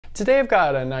Today I've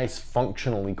got a nice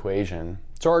functional equation.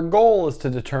 So our goal is to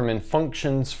determine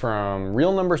functions from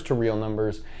real numbers to real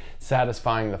numbers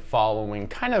satisfying the following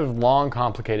kind of long,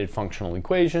 complicated functional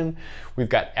equation. We've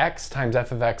got x times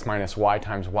f of x minus y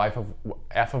times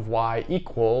f of y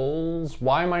equals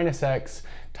y minus x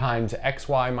times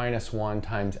xy minus 1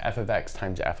 times f of x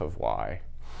times f of y.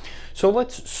 So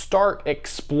let's start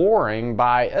exploring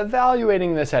by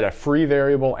evaluating this at a free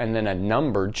variable and then a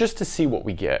number just to see what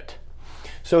we get.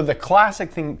 So the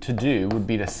classic thing to do would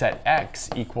be to set x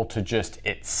equal to just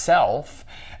itself,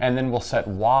 and then we'll set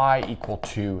y equal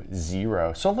to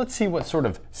 0. So let's see what sort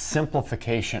of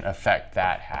simplification effect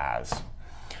that has.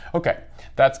 Okay,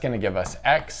 that's going to give us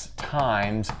x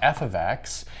times f of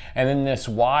x, and then this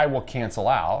y will cancel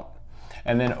out.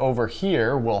 And then over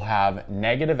here we'll have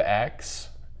negative x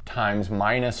times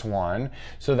minus 1,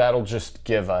 so that'll just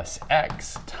give us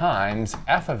x times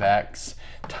f of x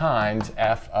times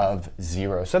f of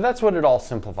 0. So that's what it all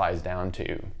simplifies down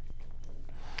to.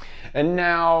 And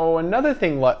now another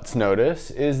thing let's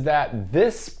notice is that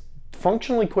this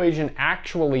functional equation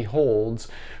actually holds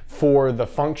for the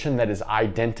function that is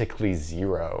identically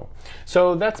 0.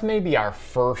 So that's maybe our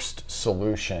first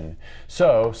solution.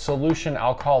 So solution,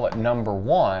 I'll call it number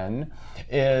 1,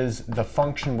 is the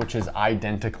function which is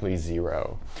identically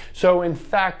 0. So in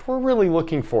fact, we're really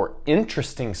looking for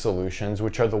interesting solutions,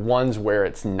 which are the ones where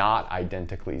it's not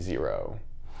identically 0.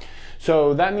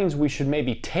 So that means we should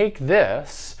maybe take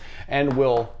this and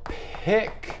we'll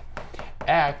pick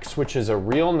x, which is a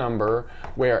real number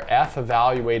where f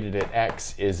evaluated at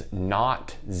x is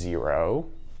not 0,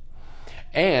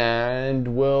 and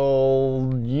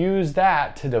we'll use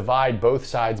that to divide both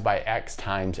sides by x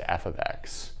times f of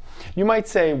x. You might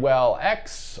say, well,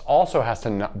 x also has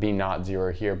to be not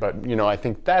 0 here, but I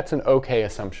think that's an okay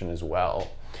assumption as well.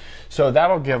 So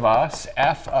that'll give us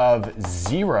f of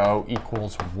 0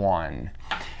 equals 1.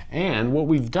 And what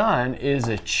we've done is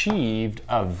achieved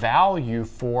a value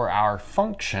for our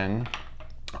function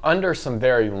under some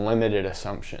very limited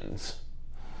assumptions.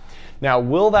 Now,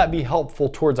 will that be helpful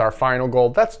towards our final goal?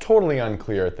 That's totally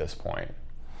unclear at this point.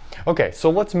 Okay, so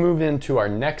let's move into our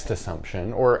next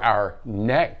assumption, or our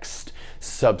next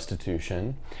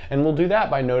substitution. And we'll do that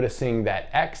by noticing that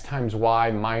x times y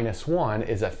minus 1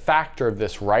 is a factor of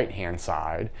this right-hand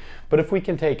side. But if we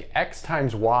can take x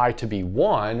times y to be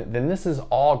 1, then this is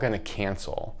all going to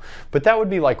cancel. But that would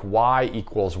be like y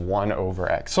equals 1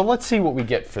 over x. So let's see what we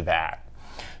get for that.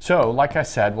 So like I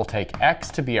said, we'll take x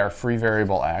to be our free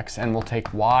variable x, and we'll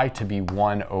take y to be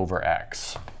 1 over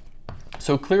x.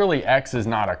 So clearly x is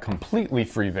not a completely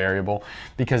free variable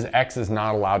because x is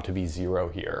not allowed to be 0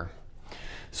 here.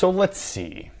 So let's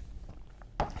see.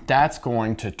 That's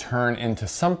going to turn into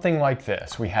something like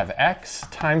this. We have x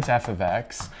times f of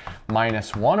x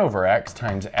minus 1 over x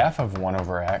times f of 1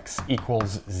 over x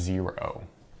equals 0.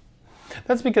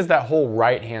 That's because that whole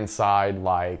right-hand side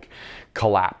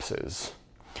collapses.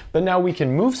 But now we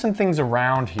can move some things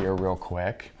around here real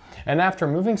quick. And after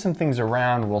moving some things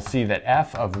around, we'll see that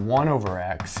f of 1 over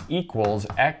x equals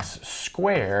x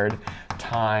squared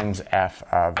times f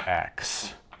of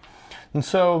x. And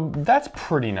so that's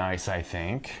pretty nice, I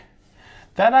think.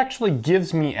 That actually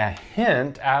gives me a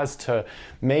hint as to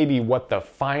maybe what the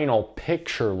final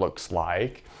picture looks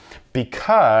like,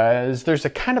 because there's a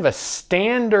kind of a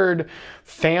standard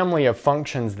family of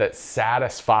functions that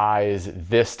satisfies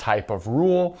this type of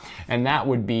rule, and that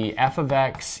would be f of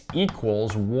x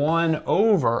equals 1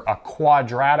 over a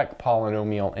quadratic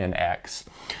polynomial in x.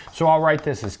 So I'll write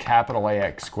this as capital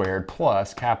AX squared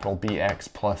plus capital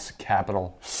BX plus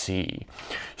capital C.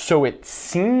 So it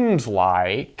seems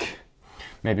like,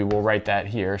 maybe we'll write that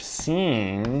here,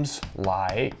 seems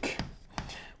like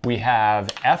we have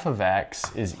f of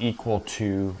x is equal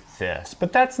to this.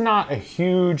 But that's not a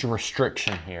huge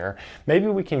restriction here. Maybe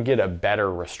we can get a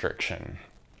better restriction.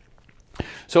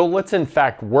 So let's in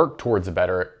fact work towards a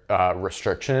better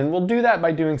restriction, and we'll do that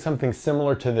by doing something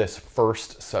similar to this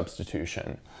first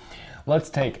substitution. Let's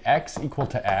take x equal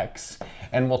to x,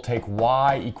 and we'll take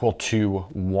y equal to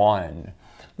 1.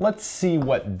 Let's see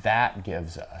what that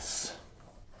gives us.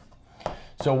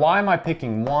 So why am I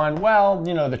picking 1? Well,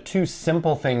 the two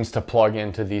simple things to plug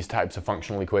into these types of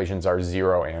functional equations are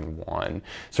 0 and 1.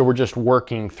 So we're just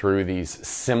working through these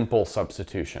simple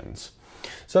substitutions.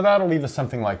 So that'll leave us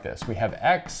something like this. We have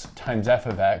x times f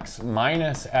of x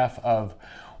minus f of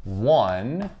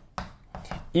 1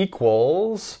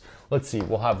 equals, let's see,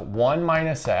 we'll have 1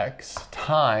 minus x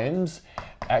times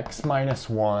x minus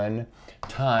 1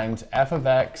 times f of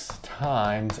x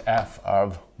times f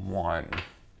of 1.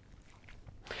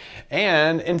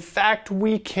 And in fact,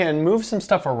 we can move some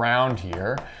stuff around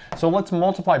here. So let's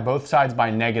multiply both sides by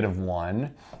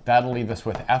 -1. That'll leave us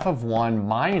with f of 1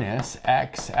 minus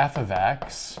x f of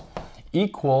x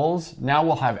equals, now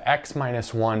we'll have x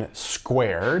minus 1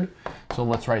 squared. So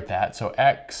let's write that. So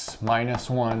x minus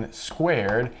 1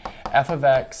 squared, f of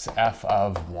x, f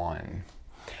of 1.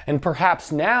 And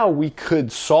perhaps now we could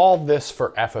solve this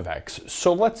for f of x.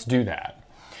 So let's do that.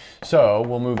 So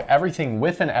we'll move everything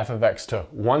with an f of x to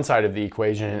one side of the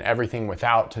equation and everything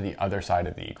without to the other side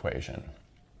of the equation.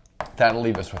 That'll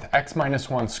leave us with x minus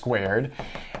 1 squared,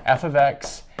 f of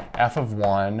x, f of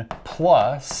 1,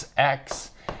 plus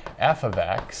x, f of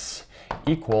x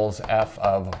equals f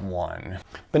of 1.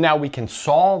 But now we can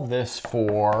solve this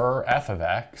for f of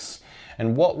x,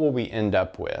 and what will we end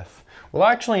up with? We'll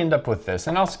actually end up with this,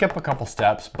 and I'll skip a couple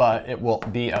steps, but it will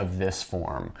be of this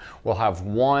form. We'll have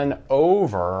 1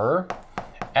 over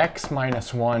x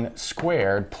minus 1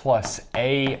 squared plus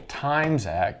a times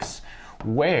x,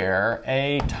 where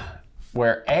a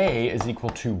is equal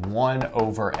to 1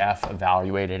 over f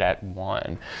evaluated at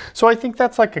 1. So I think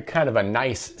that's like a kind of a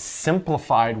nice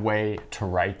simplified way to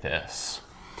write this.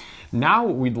 Now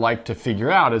what we'd like to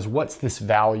figure out is what's this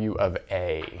value of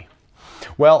a?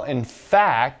 Well, in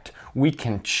fact, we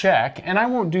can check, and I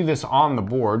won't do this on the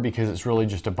board because it's really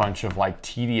just a bunch of like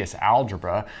tedious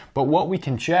algebra, but what we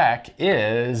can check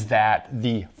is that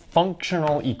the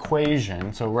functional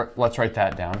equation, so let's write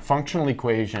that down, functional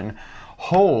equation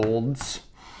holds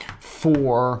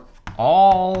for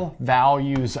all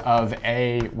values of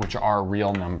a which are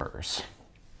real numbers.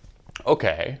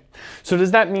 Okay, so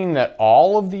does that mean that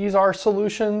all of these are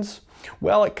solutions?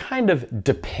 Well, it kind of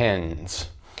depends.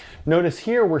 Notice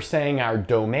here we're saying our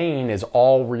domain is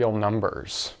all real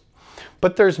numbers.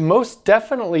 But there's most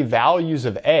definitely values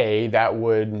of a that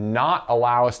would not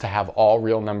allow us to have all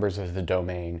real numbers as the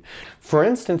domain. For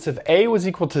instance, if a was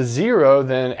equal to 0,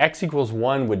 then x equals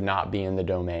 1 would not be in the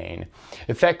domain.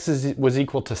 If x was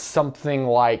equal to something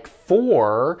like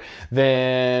 4,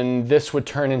 then this would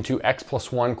turn into x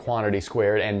plus 1 quantity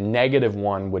squared, and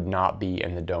 -1 would not be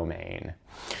in the domain.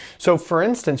 So for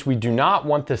instance, we do not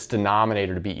want this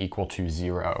denominator to be equal to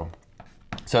 0.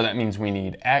 So that means we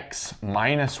need x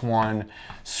minus 1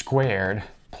 squared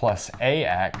plus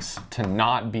ax to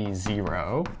not be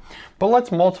 0. But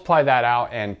let's multiply that out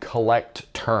and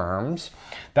collect terms.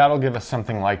 That'll give us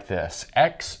something like this.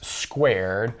 X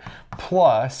squared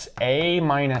plus a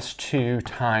minus 2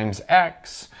 times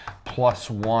x plus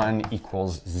 1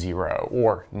 equals 0,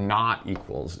 or not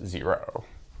equals 0.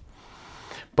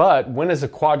 But when does a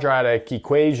quadratic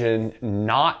equation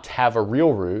not have a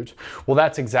real root? Well,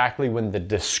 that's exactly when the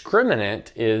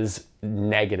discriminant is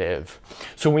negative.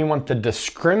 So we want the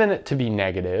discriminant to be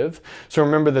negative. So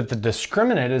remember that the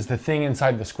discriminant is the thing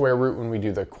inside the square root when we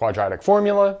do the quadratic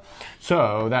formula.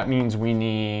 So that means we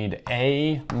need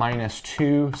a minus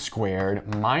 2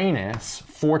 squared minus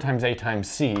 4 times a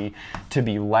times c to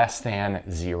be less than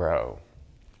 0.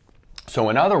 So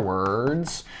in other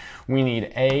words, we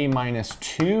need a minus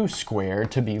 2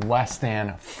 squared to be less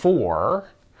than 4.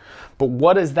 But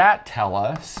what does that tell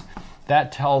us?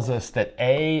 That tells us that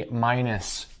a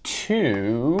minus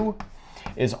 2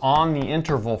 is on the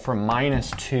interval from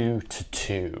 -2 to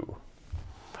 2.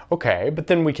 Okay, but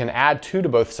then we can add 2 to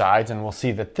both sides, and we'll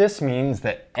see that this means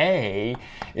that a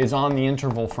is on the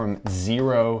interval from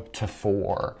 0 to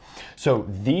 4. So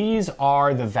these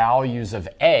are the values of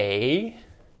a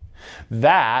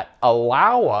that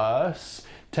allow us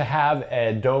to have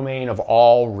a domain of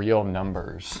all real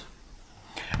numbers.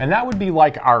 And that would be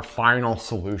like our final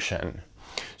solution.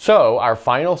 So our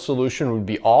final solution would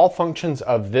be all functions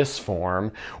of this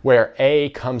form where a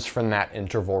comes from that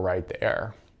interval right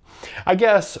there. I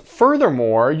guess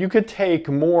furthermore, you could take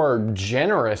more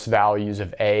generous values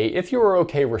of a if you were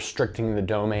okay restricting the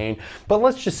domain, but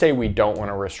let's just say we don't want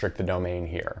to restrict the domain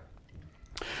here.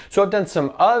 So I've done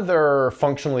some other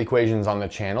functional equations on the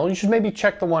channel. You should maybe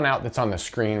check the one out that's on the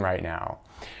screen right now.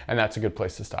 And that's a good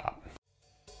place to stop.